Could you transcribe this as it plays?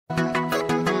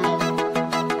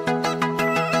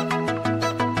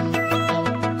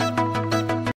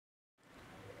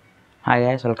Hi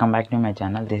guys, welcome back to my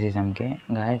channel. This is MK.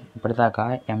 Guys, ఇప్పటిదాకా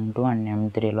M2 and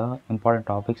M3లో important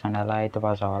topics and ఎలా అయితే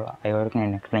pass అవ్వాలో అవి వరకు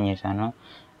నేను ఎక్స్ప్లెయిన్ చేశాను.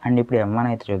 అండ్ ఇప్పుడు M1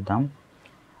 అయితే చూద్దాం.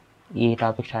 ఈ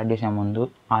టాపిక్ స్టార్ట్ చేసే ముందు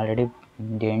already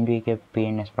JNTUK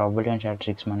PNS probability and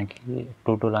statistics మనకి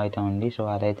 2:2లో అయితే ఉంది. సో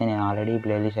అదైతే నేను ఆల్రెడీ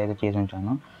ప్లేలిస్ట్ అయితే చేసి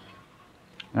ఉంచాను.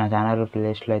 నా ఛానల్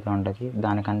ప్లేలిస్ట్లో అయితే ఉంటుంది.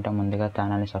 దానికంటే ముందుగా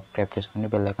ఛానల్ని సబ్స్క్రైబ్ చేసుకోండి,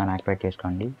 బెల్ ఐకాన్ యాక్టివేట్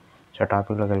చేసుకోండి. సో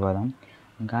టాపిక్లోకి వెళ్ళిపోదాం.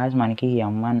 గాయస్, మనకి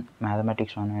M1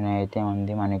 మ్యాథమెటిక్స్ అనేది అయితే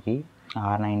ఉంది. మనకి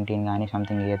R19 కానీ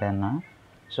సంథింగ్ ఏదైనా.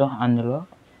 సో అందులో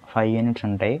 5 యూనిట్స్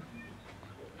ఉంటాయి.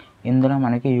 ఇందులో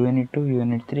మనకి యూనిట్ 2,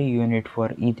 యూనిట్ 3, యూనిట్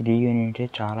 4 ఈ 3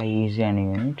 యూనిట్స్ చాలా ఈజీ అనే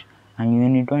యూనిట్స్. అండ్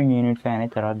యూనిట్ 1, యూనిట్ 5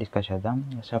 అనేది తర్వాత డిస్కస్ చేద్దాం.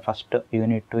 సో ఫస్ట్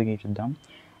యూనిట్ 2 చూద్దాం.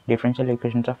 Differential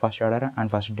equations of first order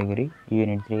and first degree.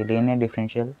 Unit 3 linear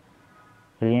differential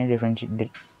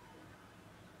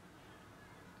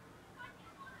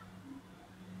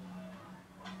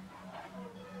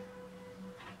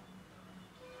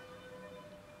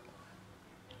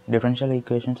differential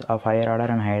equations of higher order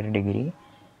and higher degree,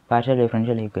 partial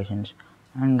differential equations.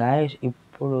 And guys,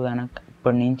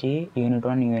 ఇప్పటి నుంచి unit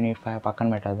 1, unit 5 పక్కన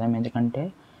పెట్టేద్దాం. ఎందుకంటే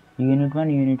unit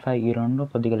 1, unit 5 ఈ రెండు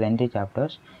కొద్దిగా lengthy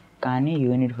chapters. కానీ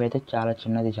యూనిట్ 5 అయితే చాలా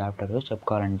చిన్నది చాప్టర్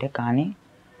చెప్పుకోవాలంటే. కానీ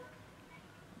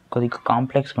కొద్దిగా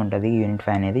కాంప్లెక్స్గా ఉంటుంది యూనిట్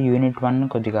 5 అనేది. యూనిట్ 1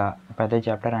 కొద్దిగా పెద్ద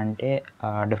చాప్టర్, అంటే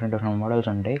డిఫరెంట్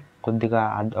మోడల్స్ ఉంటాయి. కొద్దిగా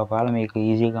ఒకవేళ మీకు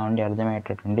ఈజీగా ఉండి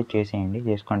అర్థమయ్యేటట్టు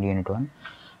చేసుకోండి యూనిట్ 1.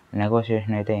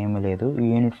 నెగోషియేషన్ అయితే ఏమీ లేదు.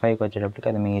 యూనిట్ 5కి వచ్చేటప్పటికి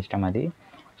అది మీ ఇష్టం అది.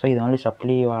 సో ఇది ఓన్లీ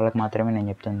సప్లీ వాళ్ళకి మాత్రమే నేను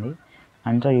చెప్తుంది.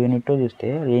 అండ్ సో యూనిట్ 2 చూస్తే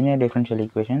linear differential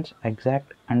equations,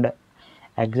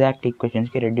 exact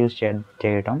ఈక్వేషన్స్కి reduce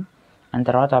చేయటం. అండ్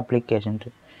తర్వాత అప్లికేషన్స్.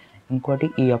 ఇంకోటి,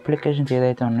 ఈ అప్లికేషన్స్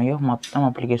ఏదైతే ఉన్నాయో మొత్తం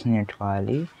అప్లికేషన్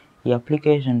నేర్చుకోవాలి. ఈ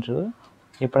అప్లికేషన్స్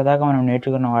ఇప్పటిదాకా మనం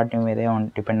నేర్చుకున్న వాటి మీదే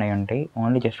డిపెండ్ అయి ఉంటాయి.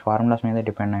 ఓన్లీ జస్ట్ ఫార్ములాస్ మీద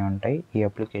డిపెండ్ అయి ఉంటాయి ఈ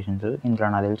అప్లికేషన్స్. ఇందులో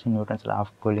నాకు తెలిసి Newton's law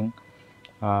of cooling,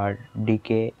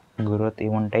 decay, growth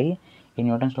ఇవి ఉంటాయి. ఈ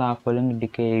Newton's law of cooling,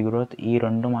 decay, growth ఈ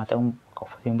రెండు మాత్రం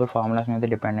సింపుల్ ఫార్ములాస్ మీద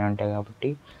డిపెండ్ అయి ఉంటాయి. కాబట్టి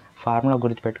ఫార్ములా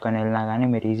గుర్తుపెట్టుకొని వెళ్ళినా కానీ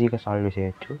మీరు ఈజీగా సాల్వ్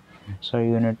చేయొచ్చు. సో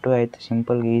యూనిట్ 2 అయితే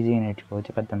సింపుల్గా ఈజీగా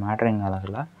నేర్చుకోవచ్చు, పెద్ద మ్యాటర్ ఏం కాదు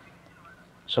అసలు.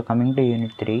 So coming to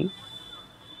unit 3,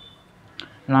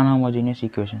 non homogeneous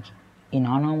equations. ఈ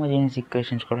నాన్ హోమోజీనియస్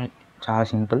ఈక్వేషన్స్ కూడా చాలా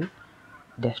సింపుల్.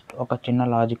 జస్ట్ ఒక చిన్న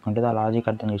లాజిక్ ఉంటుంది. ఆ లాజిక్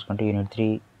అర్థం చేసుకుంటే యూనిట్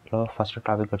 3లో ఫస్ట్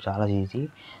టాపిక్ కూడా చాలా ఈజీ.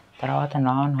 తర్వాత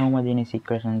నాన్ హోమోజీనియస్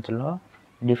ఈక్వేషన్స్లో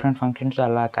డిఫరెంట్ ఫంక్షన్స్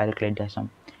అలా క్యాలిక్యులేట్ చేస్తాం.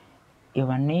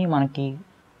 ఇవన్నీ మనకి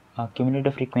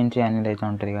క్యూములేటివ్ ఫ్రీక్వెన్సీ అనేది అయితే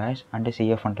ఉంటుంది గాయస్, అంటే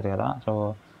CF ఉంటుంది కదా. సో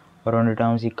 2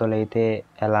 టర్మ్స్ ఈక్వల్ అయితే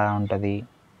ఎలా ఉంటుంది,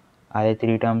 అదే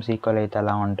 3 టర్మ్స్ ఈక్వల్ అయితే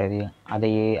ఎలా ఉంటుంది, అదే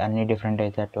అన్నీ డిఫరెంట్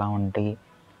అయితే ఎట్లా ఉంటాయి.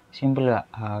 సింపుల్గా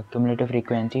క్యూములేటివ్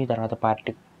ఫ్రీక్వెన్సీ, తర్వాత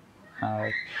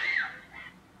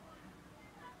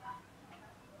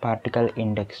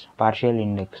పార్షియల్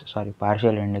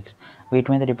ఇండెక్స్ వీటి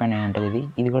మీద డిపెండ్ అయి ఉంటుంది.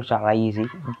 ఇది కూడా చాలా ఈజీ.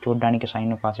 చూడడానికి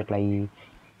సైన్ కాస్ ఇట్లా ఈ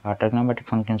ట్రిగ్నోమెట్రిక్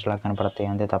ఫంక్షన్స్ లాగా కనపడతాయి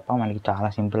అంతే తప్ప మనకి చాలా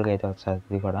సింపుల్గా అయితే వస్తుంది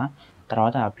ఇది కూడా.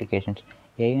 తర్వాత అప్లికేషన్స్.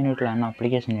 ఏ యూనిట్లో అన్న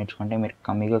అప్లికేషన్ నేర్చుకుంటే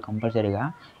మీకు కంపల్సరీగా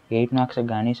 8 మార్క్స్కి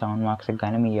కానీ 7 మార్క్స్కి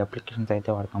కానీ మీ అప్లికేషన్స్ అయితే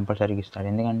వాడు కంపల్సరీగా ఇస్తాడు.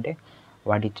 ఎందుకంటే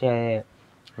వాడు ఇచ్చే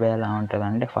వే ఎలా ఉంటుంది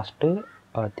అంటే ఫస్ట్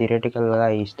థియరిటికల్గా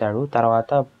ఇస్తాడు,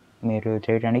 తర్వాత మీరు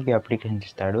చేయడానికి అప్లికేషన్స్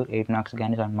ఇస్తాడు. 8 మార్క్స్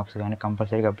కానీ 7 మార్క్స్ కానీ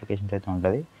కంపల్సరీగా అప్లికేషన్స్ అయితే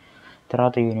ఉంటుంది.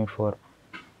 తర్వాత యూనిట్ 4.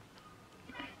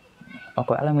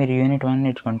 ఒకవేళ మీరు యూనిట్ 1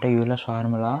 నేర్చుకుంటే యూలర్స్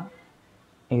ఫార్ములా,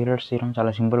 యూలర్స్ థీరం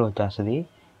చాలా సింపుల్గా వచ్చేస్తుంది.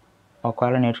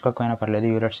 ఒకవేళ నేర్చుకోకపోయినా పర్లేదు,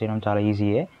 యూలర్స్ థీరం చాలా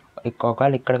ఈజీయే.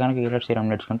 ఒకవేళ ఇక్కడ కనుక యూలర్స్ థీరం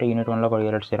నేర్చుకుంటే యూనిట్ 1లో కూడా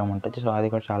యూలర్స్ థీరం ఉంటుంది. సో అది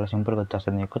కూడా చాలా సింపుల్గా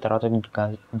వచ్చేస్తుంది మీకు. తర్వాత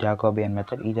జాకోబియన్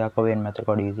మెథడ్. ఈ జాకోబియన్ మెథడ్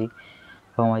కూడా ఈజీ.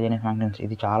 హోమోజీనియస్ ఫంక్షన్స్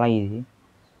ఇది చాలా ఈజీ.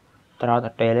 తర్వాత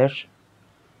టైలర్స్,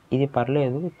 ఇది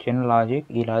పర్లేదు, చిన్న లాజిక్.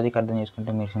 ఈ లాజిక్ అర్థం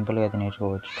చేసుకుంటే మీరు సింపుల్గా అయితే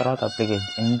నేర్చుకోవచ్చు. తర్వాత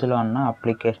అప్లికేషన్. ఇందులో ఉన్న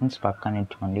అప్లికేషన్స్ పక్కా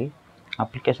నేర్చుకోండి.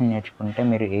 అప్లికేషన్ నేర్చుకుంటే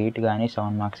మీరు 8 కానీ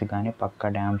 7 మార్క్స్ కానీ పక్కా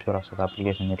డ్యామ్ షూర్ వస్తుంది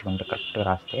అప్లికేషన్ నేర్చుకుంటే కరెక్ట్గా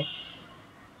రాస్తే.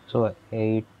 సో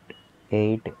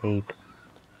 8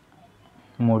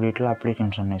 మూడిట్లో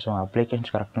అప్లికేషన్స్ ఉన్నాయి. సో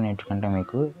అప్లికేషన్స్ కరెక్ట్గా నేర్చుకుంటే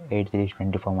మీకు 8 3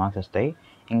 24 మార్క్స్ వస్తాయి.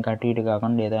 ఇంకా అటు ఇటు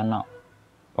కాకుండా ఏదైనా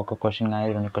ఒక క్వశ్చన్ కానీ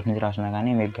 2 క్వశ్చన్స్ రాసినా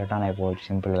కానీ మీకు గెట్ ఆన్ అయిపోవచ్చు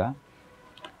సింపుల్గా.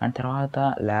 అండ్ తర్వాత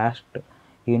లాస్ట్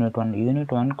యూనిట్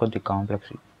 1 కొద్దిగా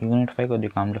కాంప్లెక్స్, యూనిట్ 5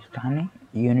 కొద్దిగా కాంప్లెక్స్. కానీ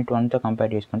యూనిట్ 1తో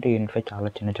కంపేర్ చేసుకుంటే యూనిట్ 5 చాలా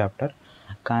చిన్న చాప్టర్.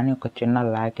 కానీ ఒక చిన్న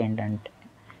ల్యాక్ ఏంటంటే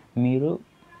మీరు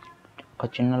ఒక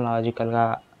చిన్న లాజికల్గా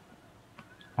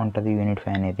ఉంటుంది యూనిట్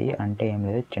 5 అనేది. అంటే ఏం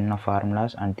లేదు, చిన్న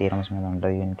ఫార్ములాస్ అండ్ థీరమ్స్ మీద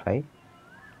ఉంటుంది యూనిట్ 5.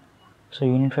 సో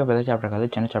యూనిట్ 5 పెద్ద చాప్టర్ కాదు,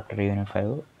 చిన్న చాప్టర్ యూనిట్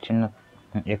 5.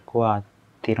 ఎక్కువ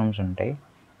థీరమ్స్ ఉంటాయి.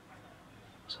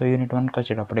 సో యూనిట్ 1కి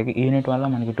వచ్చేటప్పటికి యూనిట్ 1లో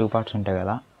మనకి 2 పార్ట్స్ ఉంటాయి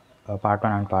కదా, పార్ట్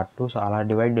 1 అండ్ పార్ట్ 2. సో అలా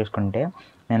డివైడ్ చేసుకుంటే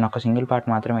నేను ఒక సింగిల్ పార్ట్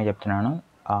మాత్రమే చెప్తున్నాను.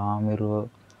 మీరు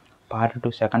పార్ట్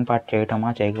 2 సెకండ్ పార్ట్ చేయటమా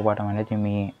చేయకపోవటం అనేది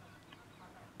మీ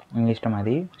ఇష్టం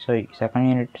అది. సో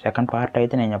సెకండ్ పార్ట్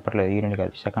అయితే నేను చెప్పట్లేదు, యూనిట్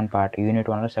కాదు, యూనిట్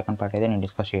 1లో సెకండ్ పార్ట్ అయితే నేను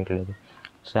డిస్కస్ చేయట్లేదు.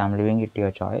 So I'm living it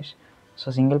your choice.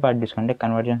 So single part తీసుకుంటే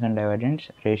convergence and divergence,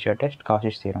 ratio test,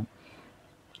 కాషిస్ theorem,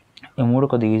 ఈ 3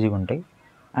 కొద్దిగా ఈజీగా ఉంటాయి.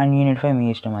 అండ్ యూనిట్ 5 మీ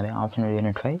ఇష్టం, అది ఆప్షనల్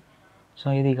యూనిట్ 5. సో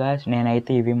ఇది గాయస్,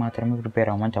 నేనైతే ఇవి మాత్రమే ప్రిపేర్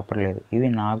అవ్వమని చెప్పట్లేదు, ఇవి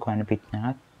నాకు అనిపించిన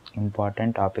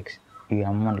ఇంపార్టెంట్ టాపిక్స్ ఈ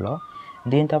M1లో.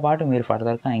 దీంతోపాటు మీరు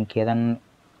ఫర్దర్గా ఇంకేదన్నా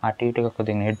అటు ఇటుగా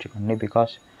కొద్దిగా నేర్చుకోండి.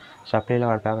 బికాస్ సప్లీలో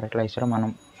వాళ్ళ పేపర్ ఎట్లా ఇస్తారో మనం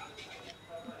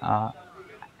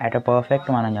అట్ ఎ పర్ఫెక్ట్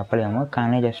మనం చెప్పలేము,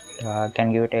 కానీ just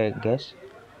can give it A guess.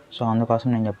 So అందుకోసం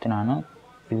నేను చెప్తున్నాను,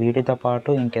 వీటితో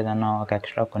పాటు ఇంకేదన్నా ఒక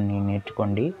ఎక్స్ట్రా కొన్ని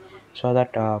నేర్చుకోండి. సో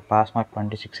దట్ పాస్ మార్క్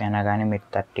 26 అయినా కానీ మీరు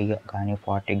 30 కానీ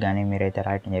 40 కానీ మీరైతే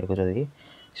రాయటం జరుగుతుంది.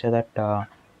 సో దట్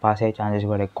పాస్ అయ్యే ఛాన్సెస్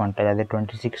కూడా ఎక్కువ ఉంటుంది. అదే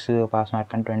 26 పాస్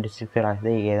మార్క్ అని 26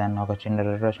 రాస్తే ఏదన్నా ఒక చిన్న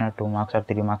రిజల్ట్ వచ్చిన 2 మార్క్స్ ఆర్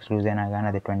 3 మార్క్స్ లూజ్ అయినా కానీ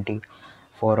అది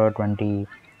 24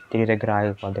 23 దగ్గర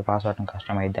ఆగిపోతే పాస్ అవడం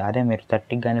కష్టమైద్ది. అదే మీరు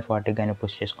 30 కానీ 40 కానీ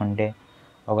పుష్ చేసుకుంటే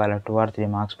ఒకవేళ 2 or 3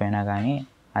 మార్క్స్ పోయినా కానీ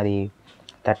అది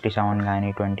 37 కానీ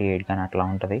 28 కానీ అట్లా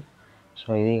ఉంటుంది. సో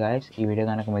ఇది గాయస్, ఈ వీడియో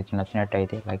కనుక మీకు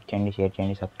నచ్చినట్టయితే లైక్ చేయండి, షేర్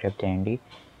చేయండి, సబ్స్క్రైబ్ చేయండి,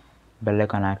 బెల్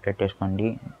ఐకాన్ యాక్టివేట్ చేసుకోండి.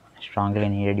 Strongly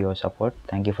needed your support.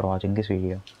 Thank you for watching this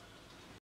video.